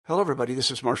Hello, everybody. This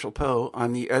is Marshall Poe.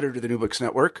 I'm the editor of the New Books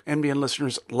Network. NBN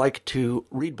listeners like to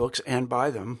read books and buy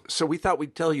them. So we thought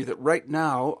we'd tell you that right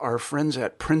now, our friends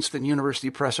at Princeton University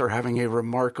Press are having a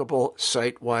remarkable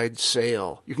site-wide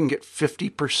sale. You can get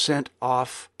 50%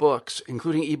 off books,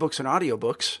 including ebooks and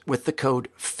audiobooks, with the code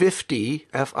 50,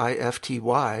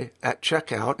 F-I-F-T-Y, at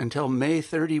checkout until May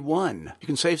 31. You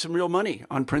can save some real money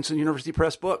on Princeton University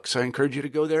Press books. I encourage you to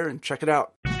go there and check it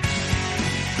out.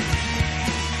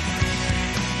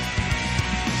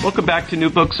 Welcome back to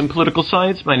New Books in Political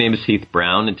Science. My name is Heath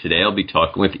Brown, and today I'll be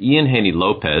talking with Ian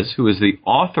Haney-Lopez, who is the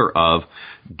author of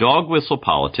Dog Whistle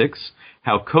Politics,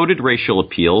 How Coded Racial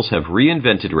Appeals Have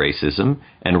Reinvented Racism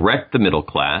and Wrecked the Middle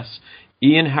Class.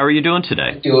 Ian, how are you doing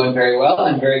today? Doing very well.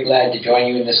 I'm very glad to join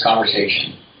you in this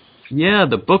conversation. Yeah,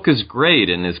 the book is great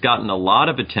and has gotten a lot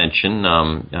of attention.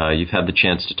 You've had the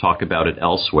chance to talk about it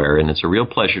elsewhere, and it's a real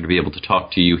pleasure to be able to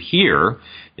talk to you here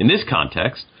in this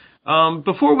context.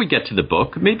 Before we get to the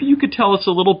book, maybe you could tell us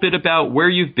a little bit about where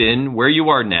you've been, where you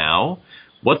are now,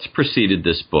 what's preceded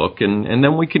this book, and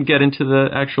then we can get into the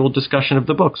actual discussion of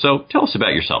the book. So tell us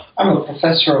about yourself. I'm a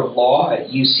professor of law at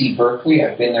UC Berkeley.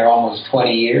 I've been there almost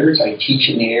 20 years. I teach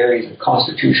in the areas of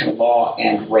constitutional law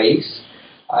and race.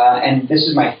 And this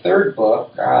is my third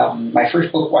book. My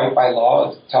first book, White by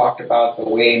Law, talked about the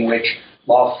way in which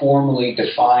law formally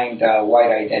defined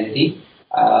white identity.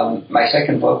 My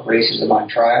second book, Racism on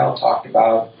Trial, talked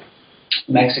about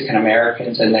Mexican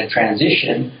Americans and the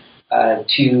transition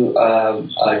to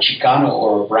a Chicano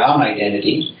or a brown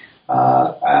identity.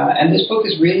 And this book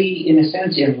is really, in a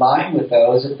sense, in line with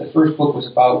those. The first book was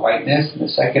about whiteness, and the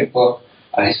second book,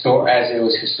 as it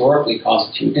was historically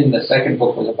constituted, and the second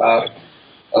book was about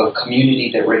a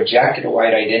community that rejected a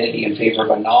white identity in favor of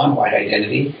a non-white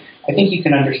identity. I think you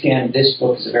can understand this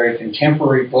book is a very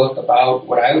contemporary book about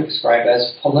what I would describe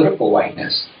as political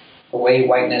whiteness, the way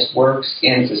whiteness works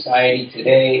in society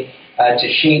today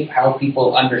to shape how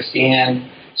people understand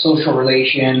social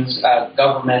relations,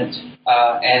 government,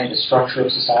 and the structure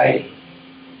of society.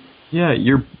 Yeah,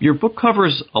 your book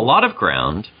covers a lot of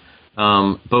ground,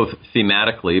 both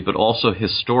thematically but also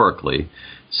historically.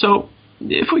 So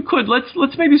if we could,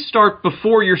 let's maybe start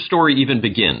before your story even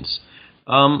begins.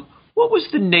 What was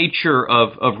the nature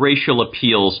of racial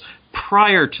appeals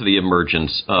prior to the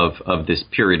emergence of this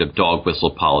period of dog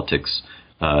whistle politics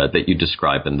that you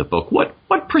describe in the book? What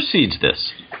precedes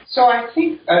this? So I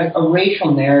think a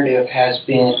racial narrative has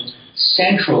been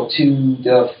central to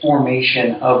the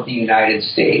formation of the United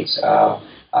States.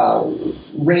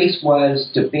 Race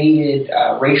was debated,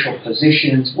 racial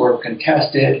positions were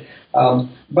contested,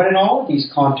 but in all of these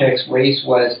contexts, race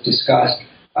was discussed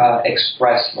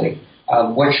expressly.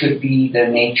 What should be the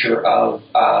nature of,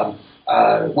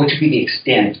 what should be the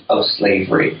extent of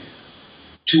slavery?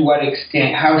 To what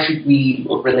extent, how should we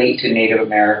relate to Native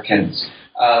Americans?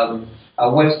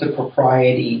 What's the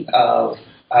propriety of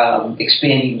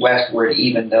expanding westward,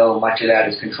 even though much of that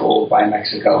is controlled by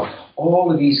Mexico? All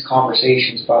of these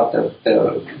conversations about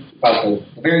the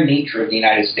very nature of the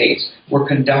United States were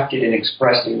conducted in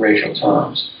expressly racial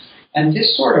terms. And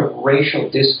this sort of racial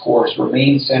discourse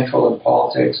remains central in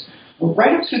politics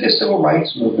right up through the Civil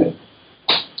Rights Movement.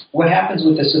 What happens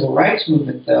with the Civil Rights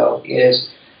Movement, though, is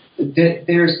that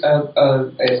there's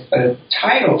a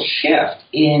tidal shift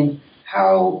in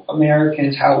how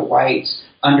Americans, how whites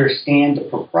understand the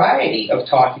propriety of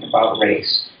talking about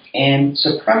race. And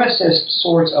supremacist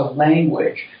sorts of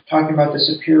language, talking about the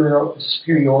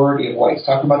superiority of whites,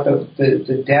 talking about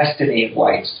the destiny of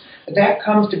whites, that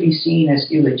comes to be seen as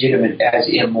illegitimate, as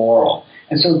immoral.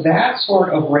 And so that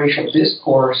sort of racial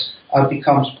discourse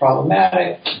becomes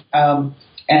problematic.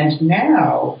 And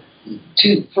now,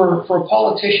 for a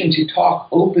politician to talk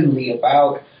openly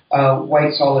about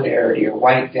white solidarity or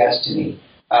white destiny,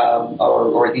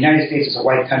 or the United States as a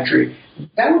white country,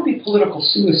 that would be political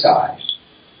suicide.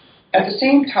 At the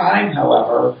same time,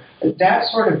 however, that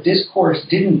sort of discourse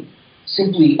didn't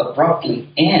simply abruptly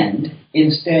end.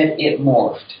 Instead, it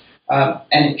morphed.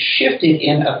 And it shifted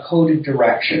in a coded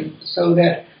direction so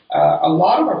that a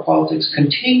lot of our politics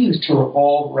continues to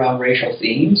revolve around racial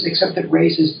themes, except that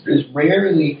race is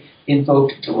rarely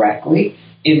invoked directly.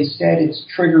 Instead, it's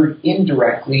triggered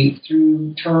indirectly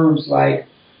through terms like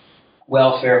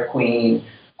welfare queen,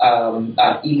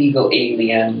 illegal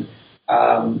alien,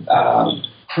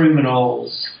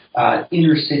 criminals,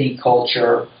 inner city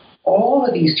culture. All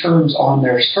of these terms on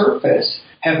their surface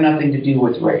have nothing to do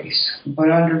with race,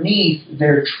 but underneath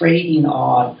they're trading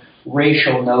on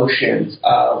racial notions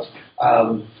of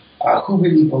who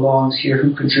really belongs here,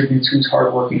 who contributes, who's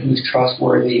hardworking, who's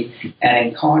trustworthy, and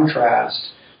in contrast,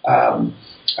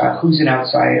 who's an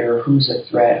outsider, who's a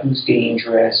threat, who's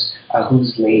dangerous,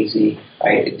 who's lazy.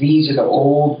 Right? These are the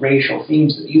old racial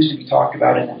themes that used to be talked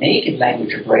about in the naked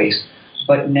language of race,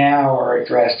 but now are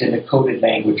addressed in the coded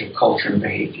language of culture and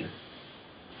behavior.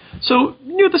 So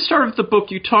near the start of the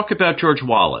book, you talk about George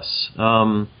Wallace.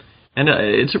 And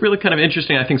it's a really kind of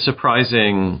interesting, I think,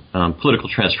 surprising political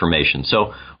transformation.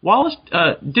 So Wallace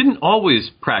didn't always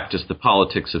practice the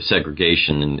politics of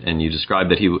segregation, and you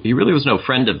described that he really was no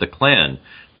friend of the Klan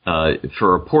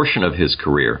for a portion of his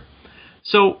career.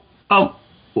 So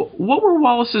what were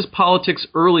Wallace's politics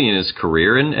early in his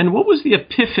career, and what was the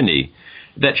epiphany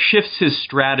that shifts his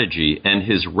strategy and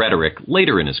his rhetoric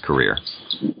later in his career?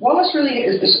 Wallace really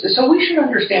is. So we should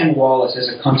understand Wallace as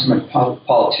a consummate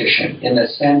politician in the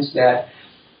sense that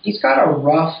he's got a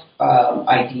rough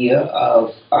idea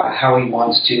of how he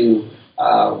wants to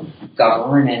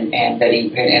govern, and that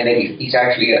he's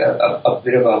actually a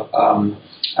bit of a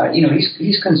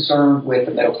he's concerned with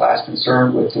the middle class,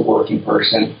 concerned with the working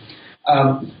person,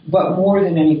 but more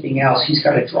than anything else, he's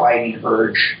got a driving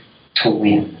urge to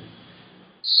win.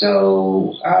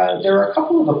 So there are a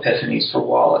couple of epiphanies for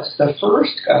Wallace. The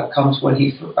first comes when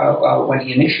he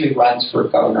initially runs for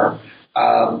governor,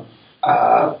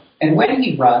 and when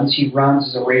he runs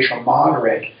as a racial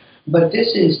moderate. But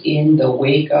this is in the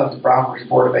wake of the Brown v.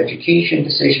 Board of Education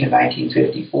decision in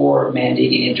 1954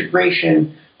 mandating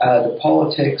integration. The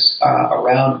politics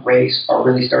around race are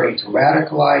really starting to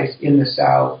radicalize in the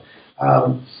South,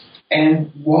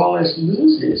 and Wallace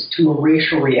loses to a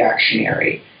racial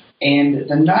reactionary. And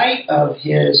the night of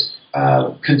his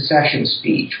concession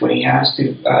speech, when he has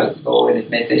to go and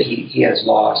admit that he has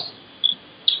lost,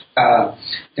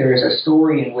 there is a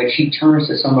story in which he turns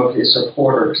to some of his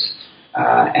supporters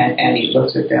and he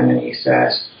looks at them and he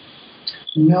says,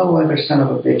 "No other son of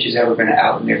a bitch is ever going to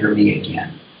out-nigger me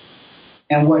again."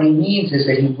 And what he means is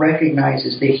that he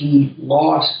recognizes that he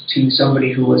lost to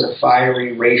somebody who was a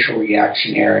fiery racial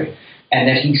reactionary, and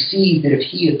that he sees that if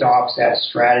he adopts that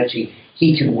strategy,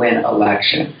 he can win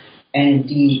election. And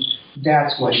indeed,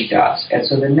 that's what he does. And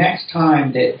so the next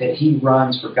time that he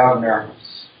runs for governor,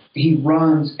 he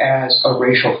runs as a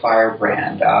racial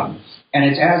firebrand. And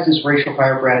it's as this racial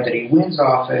firebrand that he wins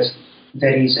office,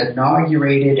 that he's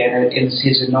inaugurated, and in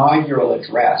his inaugural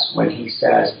address, when he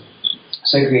says,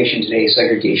 "Segregation today,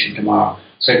 segregation tomorrow,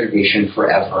 segregation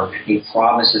forever," he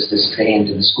promises to stand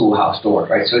in the schoolhouse door,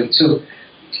 right?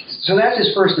 So that's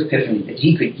his first epiphany, that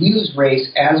he could use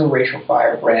race as a racial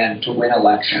firebrand to win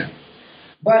election.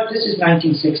 But this is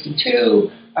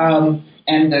 1962,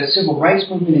 and the civil rights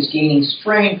movement is gaining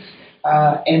strength,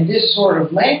 and this sort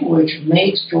of language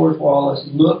makes George Wallace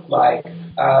look like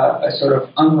a sort of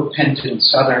unrepentant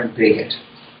Southern bigot.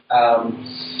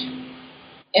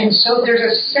 And so there's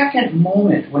a second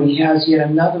moment when he has yet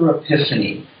another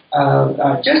epiphany.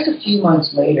 Just a few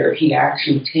months later, he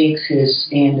actually takes his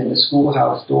stand in the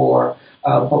schoolhouse door.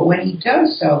 But when he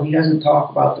does so, he doesn't talk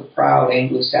about the proud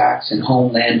Anglo-Saxon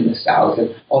homeland in the South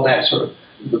and all that sort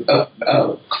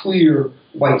of clear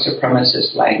white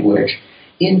supremacist language.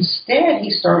 Instead, he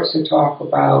starts to talk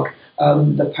about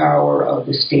the power of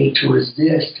the state to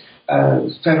resist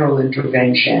federal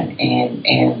intervention and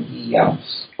the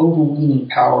overweening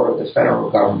power of the federal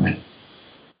government.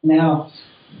 Now,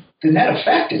 the net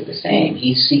effect is the same.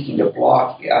 He's seeking to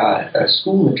block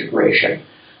school integration.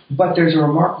 But there's a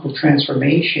remarkable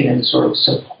transformation in the sort of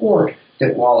support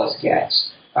that Wallace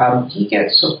gets. He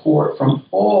gets support from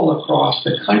all across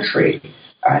the country.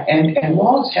 And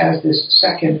Wallace has this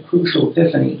second crucial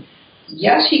epiphany.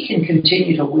 Yes, he can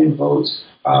continue to win votes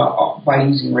by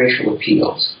using racial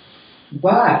appeals.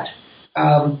 But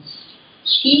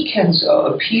he can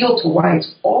appeal to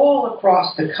whites all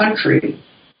across the country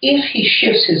if he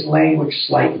shifts his language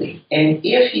slightly, and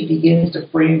if he begins to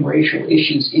frame racial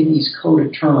issues in these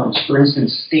coded terms, for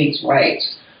instance, states'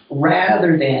 rights,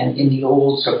 rather than in the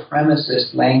old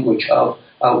supremacist language of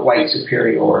white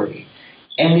superiority.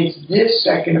 And it's this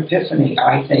second epiphany,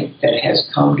 I think, that has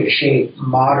come to shape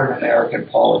modern American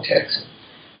politics,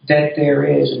 that there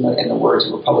is, in the words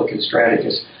of Republican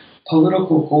strategists,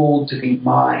 political gold to be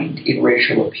mined in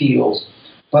racial appeals,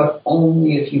 but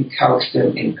only if you couch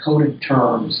them in coded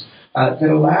terms that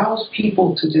allows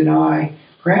people to deny,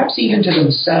 perhaps even to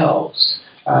themselves,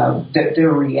 that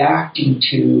they're reacting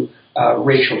to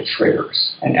racial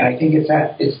triggers. And I think it's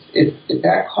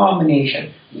that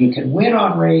combination. You can win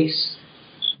on race,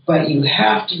 but you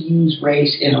have to use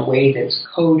race in a way that's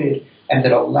coded and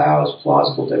that allows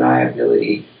plausible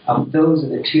deniability. Those are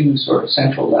the two sort of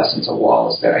central lessons of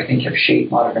Wallace that I think have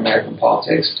shaped modern American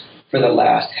politics for the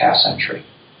last half century.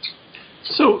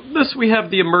 So thus we have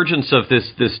the emergence of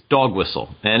this dog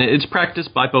whistle, and it's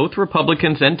practiced by both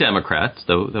Republicans and Democrats,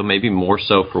 though maybe more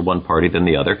so for one party than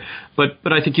the other. But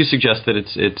I think you suggest that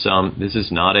this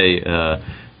is not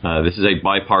this is a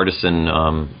bipartisan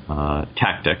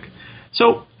tactic.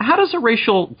 So how does a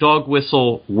racial dog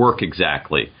whistle work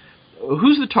exactly?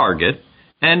 Who's the target,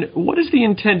 and what is the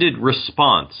intended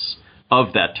response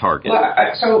of that target? Well,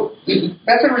 so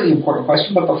that's a really important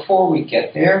question, but before we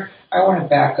get there, I want to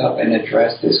back up and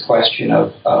address this question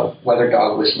of whether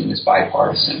dog whistling is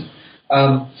bipartisan.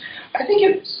 I think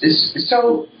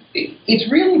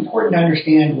it's really important to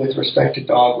understand with respect to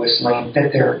dog whistling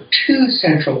that there are two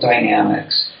central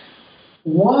dynamics.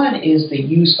 One is the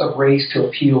use of race to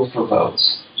appeal for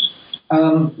votes.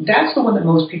 That's the one that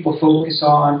most people focus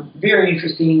on. Very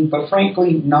interesting, but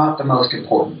frankly, not the most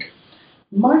important.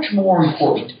 Much more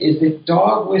important is that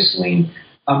dog whistling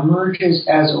emerges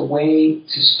as a way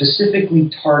to specifically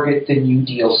target the New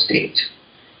Deal state.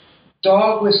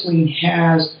 Dog whistling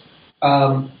has,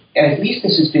 at least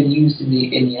this has been used in the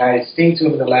United States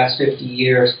over the last 50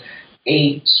 years,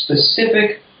 a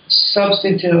specific,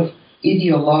 substantive,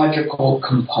 ideological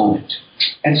component.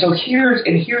 And so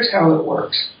here's how it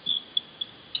works.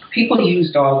 People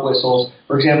use dog whistles.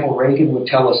 For example, Reagan would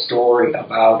tell a story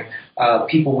about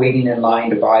people waiting in line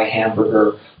to buy a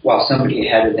hamburger while somebody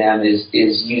ahead of them is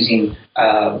using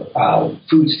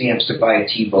food stamps to buy a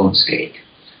T-bone steak.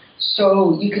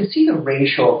 So you can see the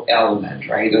racial element,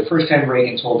 right? The first time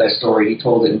Reagan told that story, he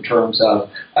told it in terms of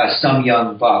some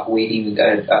young buck waiting in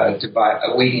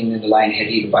the line ahead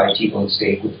of you to buy a T-bone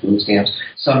steak with food stamps.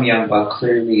 Some young buck,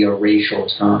 clearly a racial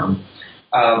term.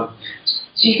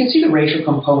 So you can see the racial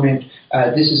component.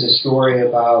 This is a story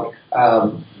about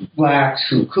blacks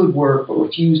who could work but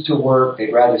refused to work.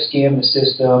 They'd rather scam the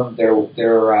system. They're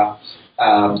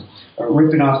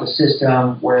ripping off the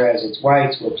system, whereas it's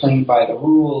whites who are playing by the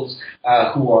rules,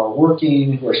 who are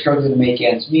working, who are struggling to make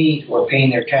ends meet, who are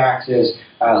paying their taxes,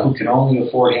 who can only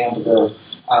afford hamburger.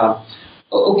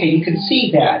 Okay, you can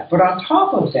see that. But on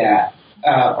top of that,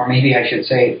 or maybe I should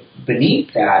say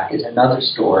beneath that, is another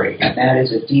story, and that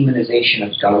is a demonization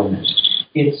of government.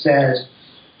 It says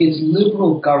it's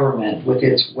liberal government with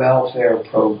its welfare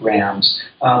programs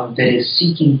that is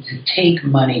seeking to take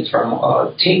money from,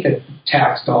 take the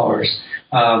tax dollars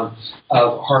of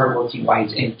hardworking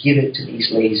whites and give it to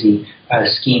these lazy,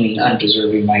 scheming,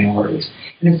 undeserving minorities.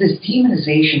 And it's this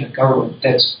demonization of government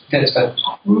that's a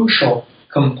crucial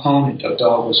component of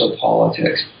dog whistle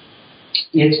politics.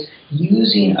 It's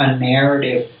using a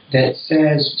narrative that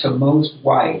says to most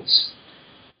whites,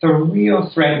 the real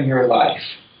threat in your life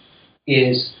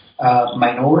is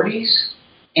minorities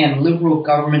and liberal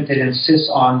government that insists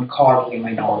on coddling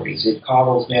minorities. It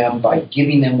coddles them by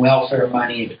giving them welfare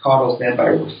money. It coddles them by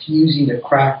refusing to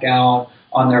crack down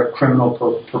on their criminal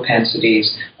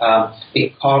propensities.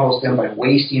 It coddles them by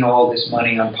wasting all this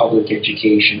money on public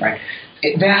education. Right?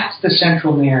 That's the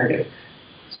central narrative.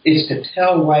 Is to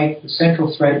tell whites the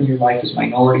central threat in your life is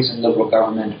minorities and liberal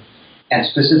government, and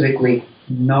specifically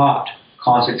not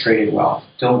concentrated wealth.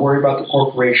 Don't worry about the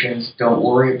corporations. Don't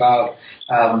worry about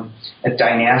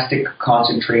dynastic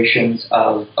concentrations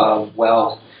of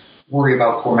wealth. Worry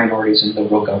about poor minorities and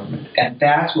liberal government. And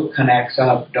that's what connects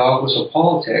up dog whistle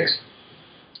politics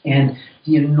and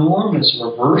the enormous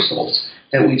reversals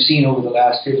that we've seen over the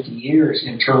last 50 years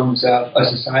in terms of a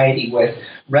society with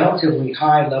relatively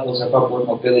high levels of upward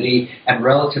mobility and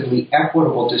relatively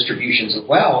equitable distributions of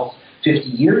wealth 50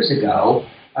 years ago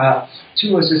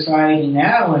to a society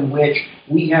now in which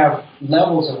we have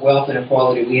levels of wealth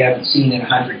inequality we haven't seen in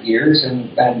 100 years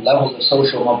and levels of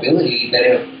social mobility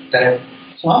that have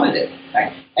plummeted.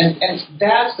 Right? And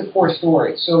that's the core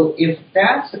story. So if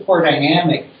that's the core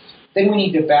dynamic, then we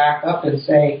need to back up and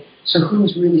say, so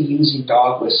who's really using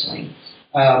dog whistling?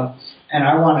 And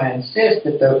I want to insist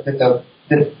that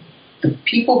the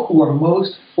people who are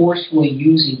most forcefully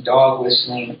using dog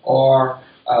whistling are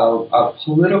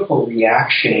political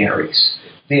reactionaries.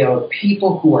 They are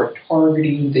people who are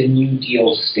targeting the New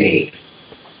Deal state.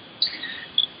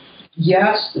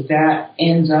 Yes, that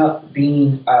ends up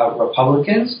being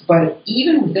Republicans, but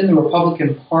even within the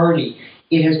Republican Party,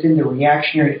 it has been the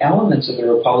reactionary elements of the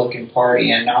Republican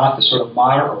Party and not the sort of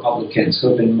moderate Republicans who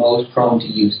have been most prone to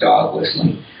use dog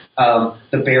whistling.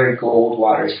 The Barry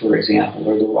Goldwaters, for example,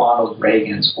 or the Ronald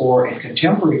Reagans, or in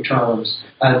contemporary terms,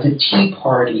 the Tea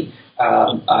Party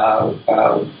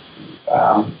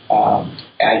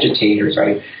agitators,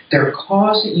 right? You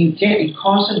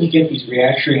constantly get these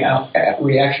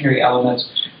reactionary elements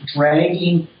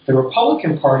dragging the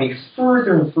Republican Party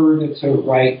further and further to the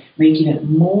right, making it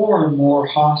more and more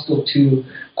hostile to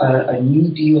a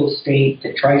New Deal state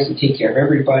that tries to take care of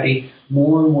everybody,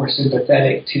 more and more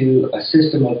sympathetic to a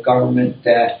system of government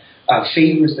that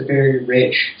favors the very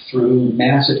rich through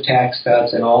massive tax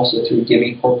cuts and also through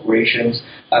giving corporations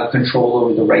control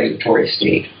over the regulatory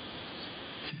state.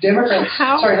 Democrats,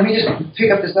 sorry, let me just pick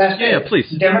up this last bit. Yeah, please.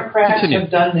 Democrats Continue. have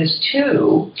done this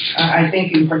too. I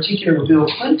think in particular Bill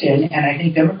Clinton, and I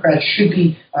think Democrats should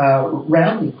be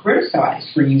roundly criticized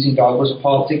for using dogmas of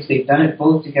politics. They've done it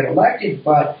both to get elected,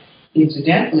 but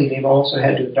incidentally, they've also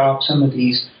had to adopt some of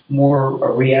these more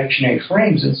reactionary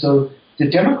frames. And so the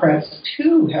Democrats,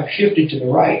 too, have shifted to the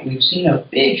right. We've seen a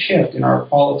big shift in our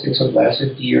politics over the last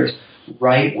 50 years,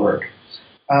 rightward.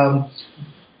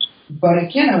 But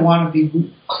again, I want to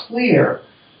be clear.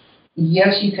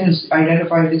 Yes, you can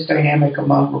identify this dynamic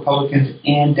among Republicans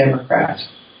and Democrats.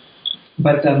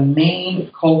 But the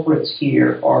main culprits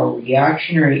here are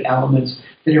reactionary elements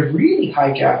that have really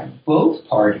hijacked both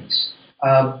parties.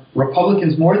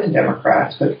 Republicans more than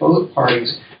Democrats, but both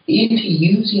parties, into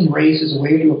using race as a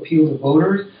way to appeal to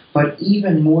voters, but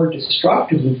even more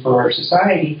destructively for our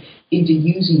society, into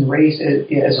using race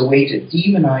as a way to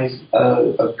demonize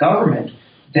a government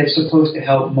that's supposed to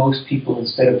help most people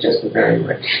instead of just the very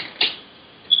rich.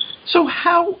 So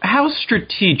how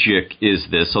strategic is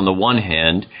this on the one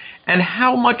hand, and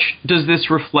how much does this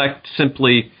reflect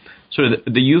simply sort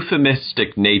of the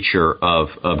euphemistic nature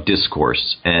of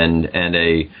discourse and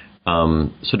a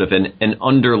sort of an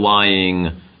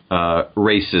underlying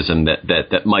racism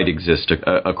that might exist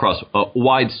across a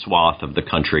wide swath of the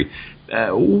country?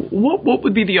 What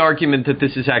would be the argument that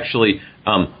this is actually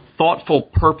thoughtful,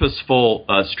 purposeful,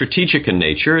 strategic in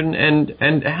nature,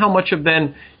 and how much of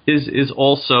then is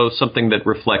also something that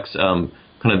reflects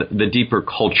kind of the deeper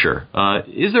culture?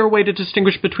 Is there a way to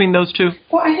distinguish between those two?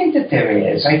 Well, I think that there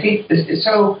is. I think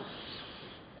so.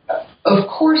 Of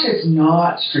course, it's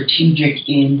not strategic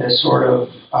in the sort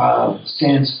of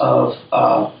sense of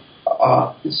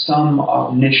some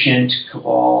omniscient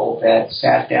cabal that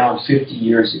sat down 50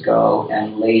 years ago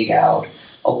and laid out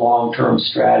a long-term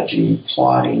strategy,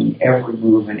 plotting every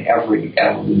move and every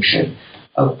evolution.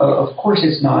 Of course,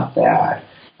 it's not that.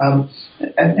 And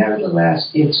nevertheless,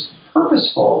 it's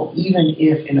purposeful, even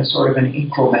if in a sort of an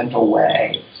incremental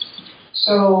way.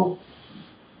 So,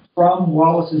 from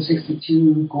Wallace in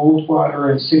 62,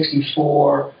 Goldwater in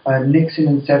 64, Nixon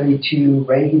in 72,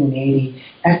 Reagan in 80,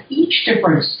 at each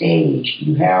different stage,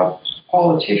 you have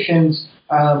politicians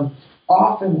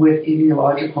often with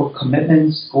ideological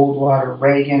commitments, Goldwater,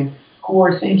 Reagan, who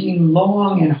are thinking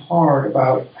long and hard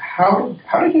about how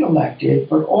to get elected,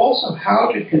 but also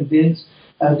how to convince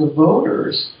the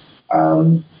voters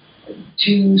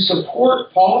to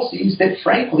support policies that,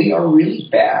 frankly, are really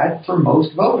bad for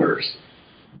most voters.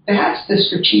 That's the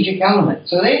strategic element.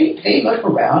 So they look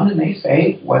around and they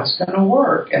say, what's going to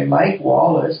work? And like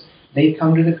Wallace, they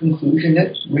come to the conclusion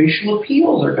that racial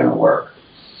appeals are going to work.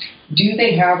 Do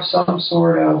they have some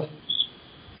sort of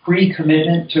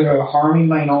pre-commitment to harming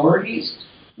minorities?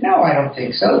 No, I don't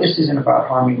think so. This isn't about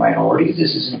harming minorities.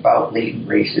 This isn't about latent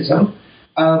racism.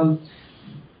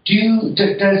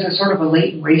 Does a sort of a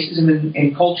latent racism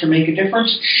in culture make a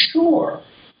difference? Sure.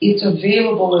 It's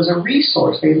available as a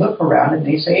resource. They look around and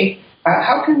they say,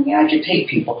 how can we agitate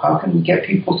people? How can we get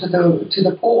people to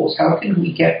the polls? How can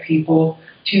we get people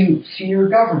to fear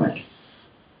government?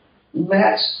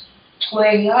 Let's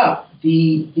play up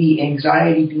the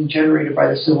anxiety being generated by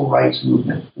the civil rights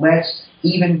movement. Let's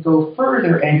even go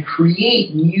further and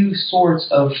create new sorts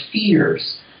of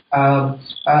fears.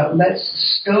 Let's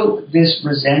stoke this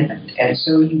resentment. And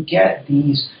so you get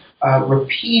these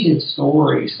repeated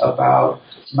stories about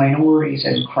minorities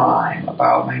and crime,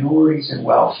 about minorities and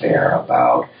welfare,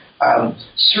 about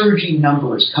surging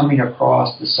numbers coming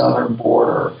across the southern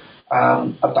border,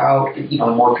 about, in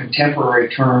more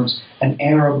contemporary terms, an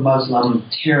Arab-Muslim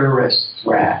terrorist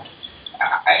threat.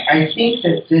 I think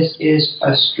that this is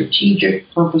a strategic,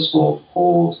 purposeful,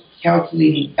 cold,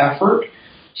 calculating effort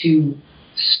to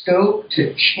stoke,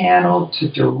 to channel, to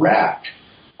direct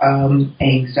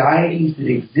anxieties that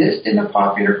exist in the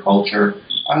popular culture,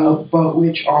 but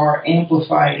which are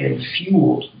amplified and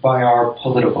fueled by our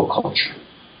political culture.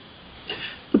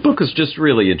 The book is just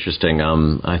really interesting.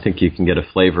 I think you can get a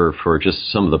flavor for just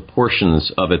some of the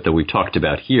portions of it that we talked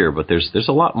about here, but there's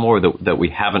a lot more that we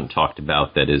haven't talked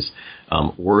about that is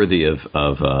worthy of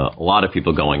a lot of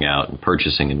people going out and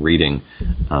purchasing and reading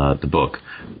the book.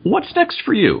 What's next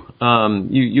for you?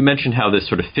 You mentioned how this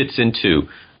sort of fits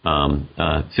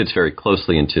very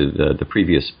closely into the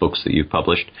previous books that you've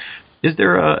published. Is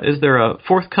there a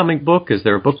forthcoming book? Is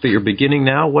there a book that you're beginning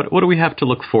now? What do we have to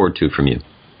look forward to from you?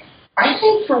 I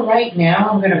think for right now,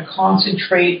 I'm going to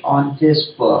concentrate on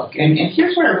this book. And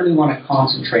here's what I really want to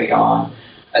concentrate on.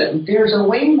 There's a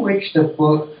way in which the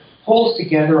book pulls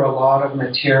together a lot of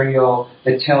material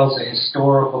that tells a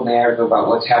historical narrative about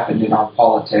what's happened in our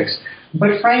politics.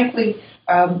 But frankly,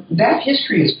 that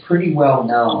history is pretty well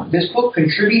known. This book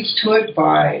contributes to it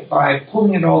by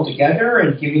pulling it all together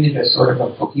and giving it a sort of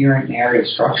a coherent narrative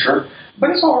structure, but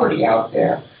it's already out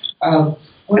there.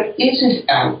 What isn't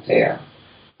out there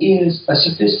is a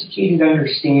sophisticated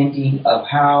understanding of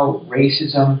how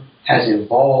racism has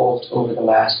evolved over the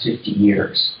last 50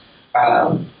 years.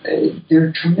 There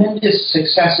are tremendous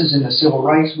successes in the civil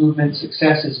rights movement.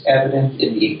 Success is evident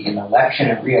in the election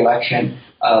and re-election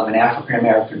of an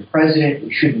African-American president.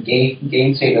 We shouldn't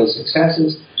gainsay those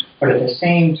successes. But at the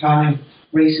same time,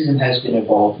 racism has been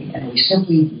evolving, and we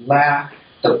simply lack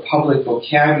the public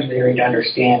vocabulary to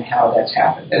understand how that's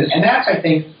happened. And that's, I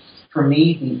think, for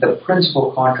me, the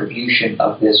principal contribution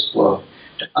of this book,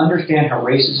 to understand how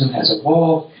racism has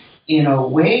evolved in a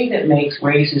way that makes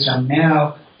racism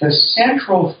now the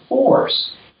central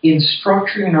force in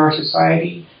structuring our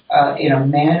society in a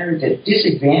manner that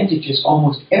disadvantages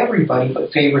almost everybody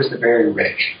but favors the very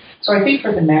rich. So I think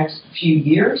for the next few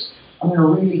years, I'm going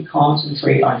to really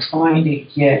concentrate on trying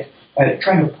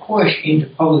to push into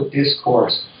public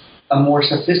discourse a more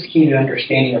sophisticated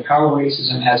understanding of how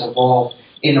racism has evolved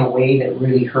in a way that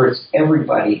really hurts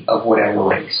everybody of whatever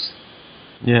race.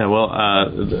 Yeah, well,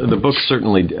 the book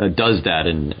certainly does that,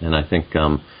 and I think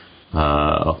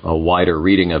a wider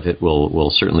reading of it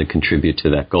will certainly contribute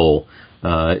to that goal.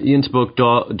 Ian's book,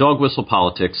 Dog Whistle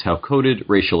Politics, How Coded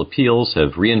Racial Appeals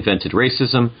Have Reinvented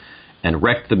Racism and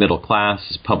Wrecked the Middle Class,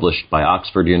 is published by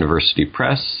Oxford University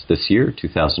Press this year,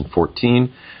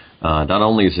 2014. Not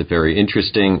only is it very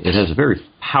interesting, it has a very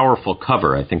powerful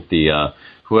cover. I think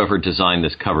whoever designed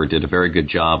this cover did a very good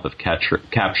job of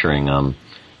capturing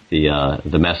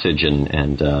the message,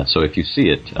 and so if you see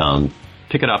it,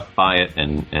 pick it up, buy it,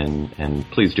 and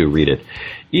please do read it.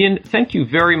 Ian, thank you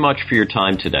very much for your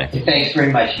time today. Thanks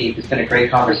very much, Heath. It's been a great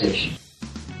conversation.